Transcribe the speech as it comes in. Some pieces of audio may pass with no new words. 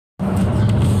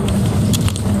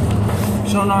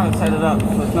She don't know how to set it up,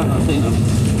 so it's not gonna say nothing.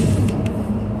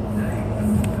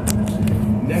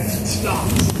 Next stop,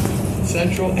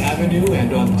 Central Avenue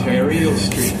and Ontario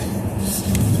Street.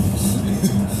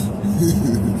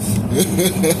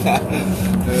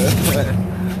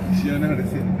 She don't know how to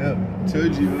set it up.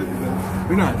 Told you,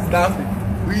 we're not stopping.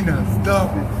 We not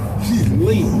stopping. She's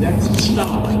late. Next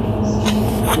stop,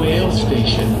 Whale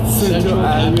Station, Central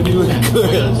Avenue and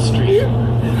Whale Street.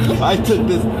 I took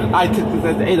this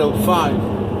at the 8:05.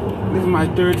 This is my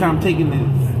third time taking this.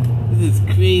 This is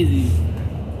crazy.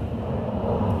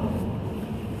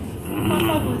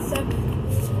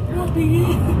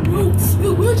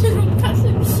 We're just gonna pass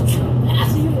you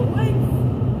the way.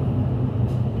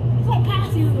 It's not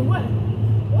pass you the way.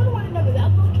 What do I remember? That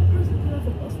little person could have a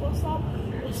bus stop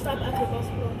or stop at the bus.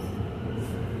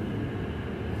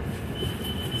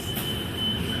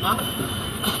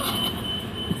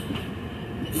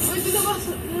 Wait, did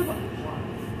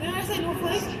I say North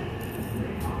Lake?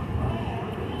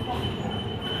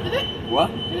 Did it? What?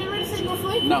 Did I already say North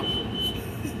Lake? No.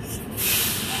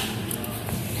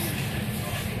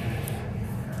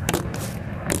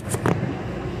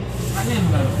 I didn't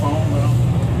have a phone, though.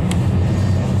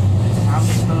 How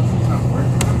stuff is not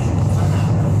working.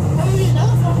 I mean,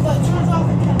 another phone, but it turns off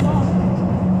and turns on.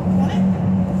 Want it?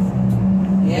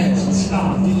 Yeah, Next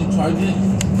stop, did you charge it?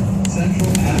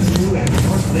 Central Avenue and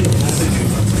North Lake Avenue.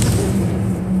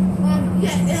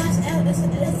 Yeah, it has Android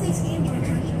version.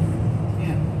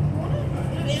 Yeah. Want it?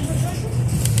 You have Android version?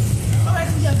 Alright,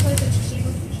 so yeah, PlayStation, so you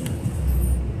go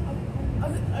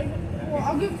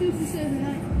I'll give it to you if you stay the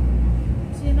night.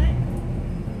 See you tonight?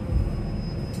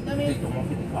 I mean, Take the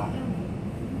 155.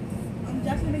 I'm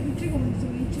definitely making chicken wings, so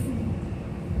we eat chicken wings.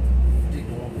 Take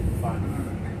the 155.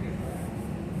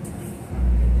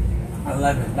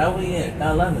 11. That way, yeah.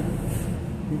 That 11.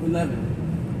 Group 11.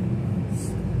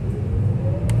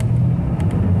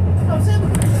 I'm saying,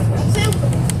 well,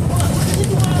 if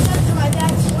you want to let to my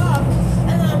dad's job,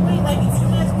 and then I wait like a few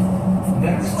minutes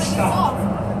Next before he gets stop, off.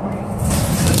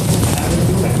 Central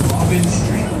Avenue and Robin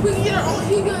Street. We can get our own,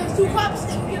 you guys, 2 cups,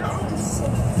 and we get our own.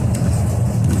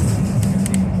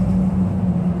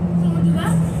 So we'll do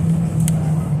that?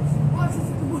 Watch this,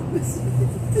 the bonus.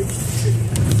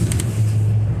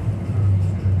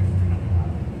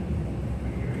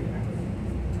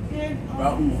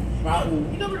 Raul.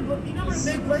 You know the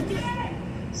big blanket?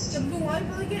 The blue line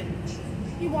blanket?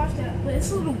 He washed that, but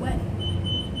it's a little wet.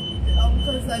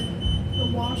 Because like the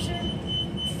washing,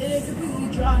 it is completely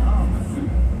dry.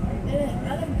 And I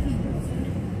didn't pee.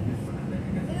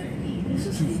 It's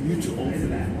just You're too old for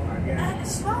that. I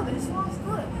smell it. It smells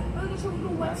good. But it's a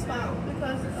little wet spot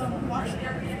because washing it.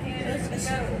 It's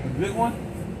The big one?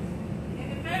 In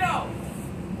the middle.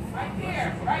 Right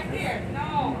there. Right there.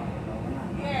 No.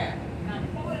 Here. Now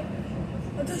pull it.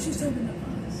 I thought she was talking to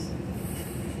us.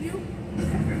 You?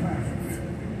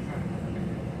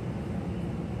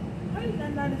 How did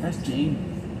that not? That's Jamie.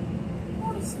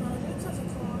 Oh, it smells. It's such a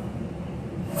car.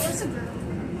 Oh, that's a girl.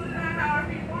 Put it on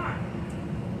however you want.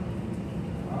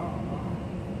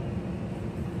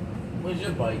 Where's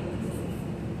your bike?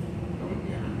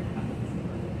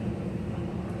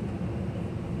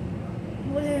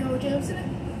 Want to hang out with James today?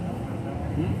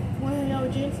 Want to hang out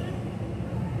with James today?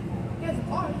 He has a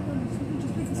car. You can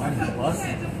just pick us Why up. did you bust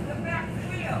Okay, it? the back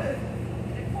wheel.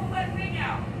 And pull that thing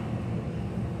out.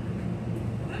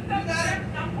 Lift up there.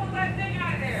 Now pull that thing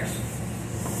out of there.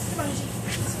 Come on,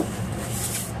 James.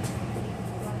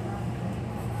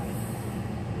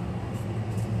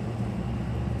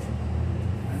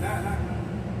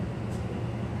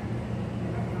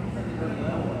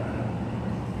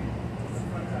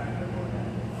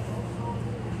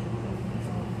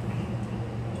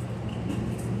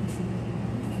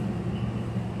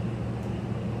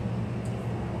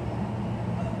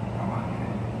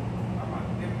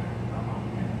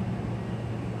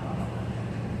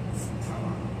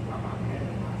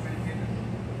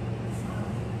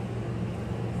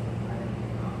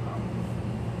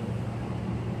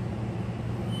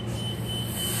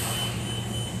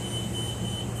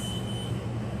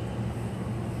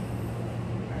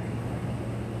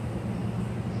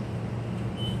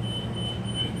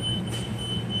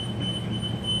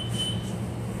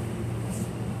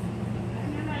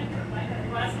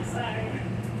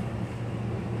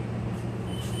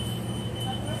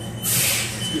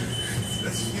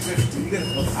 You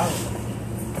gotta go out.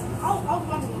 I'll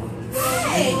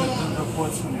hey, The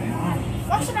porch from there.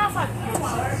 wash it outside.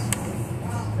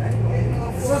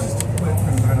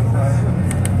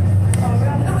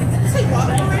 Did it say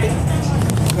water already?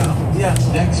 Yeah.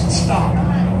 Next stop,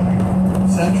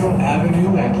 Central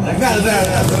Avenue and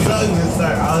Lexington.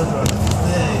 Sorry, I was going to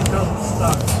say, don't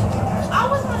start. I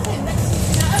was gonna say next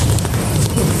season.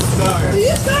 Sorry.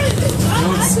 You started this.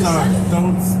 Don't start.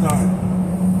 Don't start.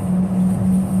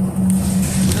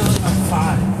 You're like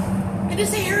 5. And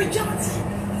just say Eric Johnson.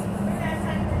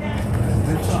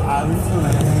 That's all I was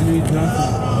like Henry Johnson.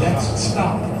 Next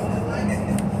stop.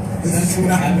 That's Central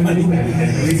not Avenue funny. and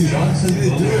Henry Johnson She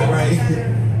didn't do it Boulevard. right.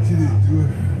 She didn't do it.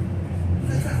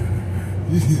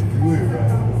 You didn't do it right.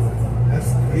 That's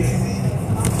crazy.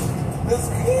 That's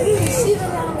You crazy. see the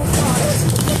round of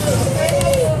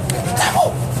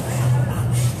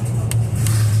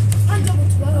I'm double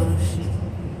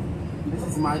 12. This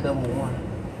is my double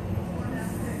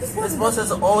 1. This This bus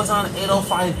is always on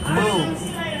 805 blue.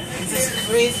 This is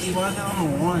crazy. Why is it on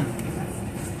the 1?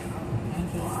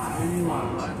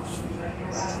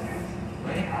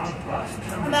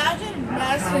 Imagine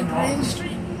Madison Green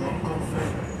Street.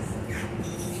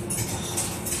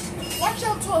 Watch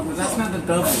out, 12. But that's not the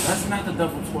double. That's not the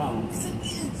double 12. Yes, it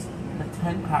is. The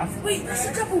 10 pass. Wait, that's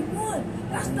the double 1.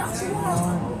 That's the one I was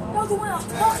talking. That was the one I was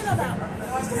talking about.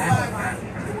 That's the one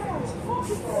I was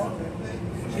talking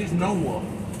about. She's no wolf.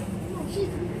 No, she's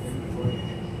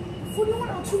 41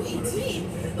 on 218.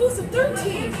 It was the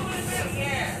 13.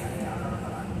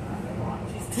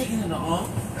 She's taking it off.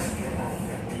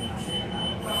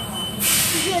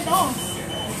 Yeah, no.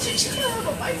 She could have a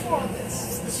bike for all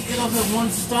this. She get off at 1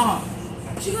 stop.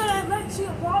 She got that back. She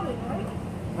got Robin, right?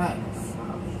 Right.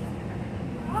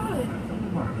 Robin.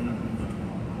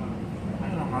 I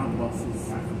don't know how buses.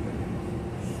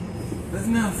 Let's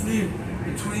now see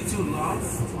the 22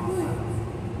 lost.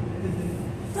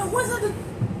 That wasn't the.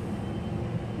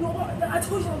 No, I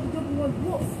told you I was the double 1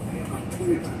 wolf. I told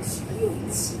you.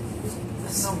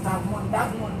 No,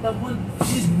 that one,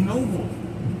 she's no wolf.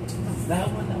 That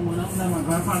one, I was at my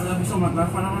grandfather, that we saw my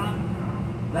grandfather around,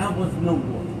 that was no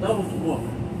wolf. That was wolf.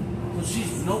 So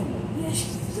she's no wolf. Yeah,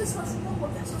 this was no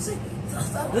wolf. That's what I'm saying.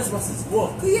 This was his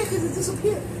wolf. Yeah, because it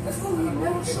disappeared. That's why we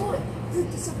never saw it.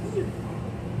 It disappeared.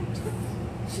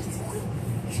 She's white.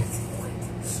 She's white.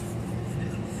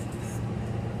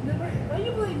 Remember, why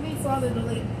you believe me father the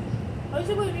late? Why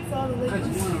you believe me father late? Because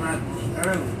you're going to ride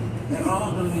early. They're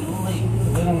all going to be late.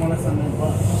 They don't want us on their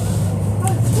bus. I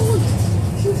told you.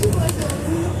 She was like,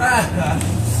 18 I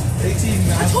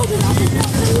now. told you not to do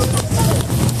it.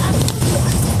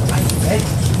 I beg you.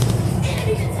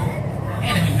 Enemy attack.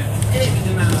 Enemy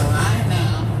did not lie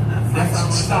now.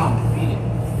 Next stop.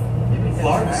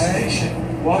 Clark Station,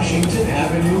 Washington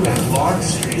Avenue and Clark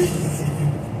Street.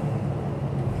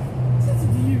 That's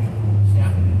weird.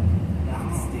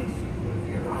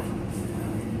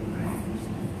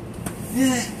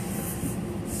 Yeah.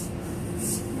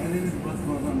 And then this bus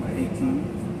goes on by 18.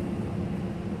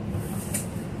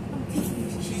 I'm taking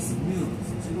it. She's new.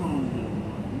 She's going on the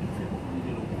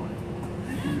little one.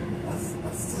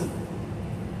 That's still.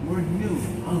 We're new.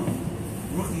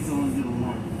 Rookies on the little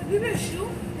one. Have you been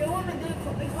shoot? They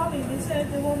called me. They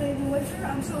said they want me to do lecture.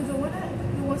 I'm still doing it.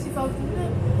 They want to see if I was doing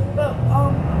it. But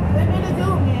they made a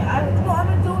deal with me. I'm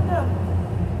not doing them.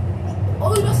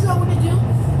 All the buses I want to do,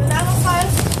 the 905,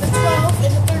 the 12,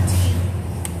 and the 13.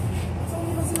 That's all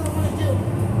the buses I want to do.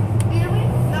 You hear me?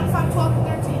 905, 12, and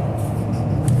 13.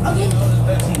 Okay.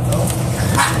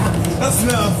 That's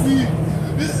not free.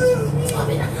 This is me.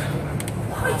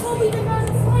 I told me the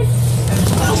 905.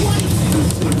 I want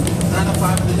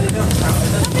 905 is it?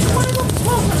 Which one of them?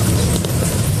 12.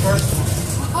 First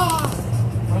one.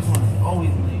 First one is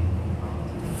always late.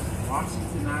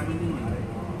 Washington Avenue.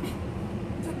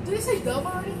 Did they say Dove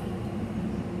already?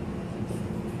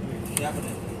 Yeah, but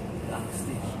that's the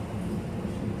station.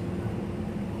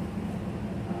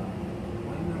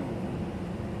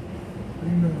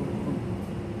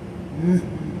 You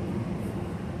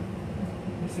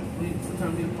should wait. What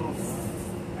time do you post?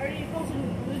 I already posted a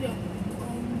video.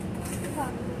 What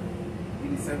time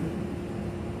is it? 87?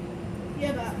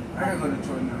 Yeah, but I gotta go to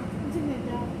Detroit now. I'm taking it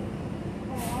down.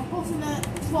 I'm posting at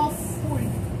 12:40.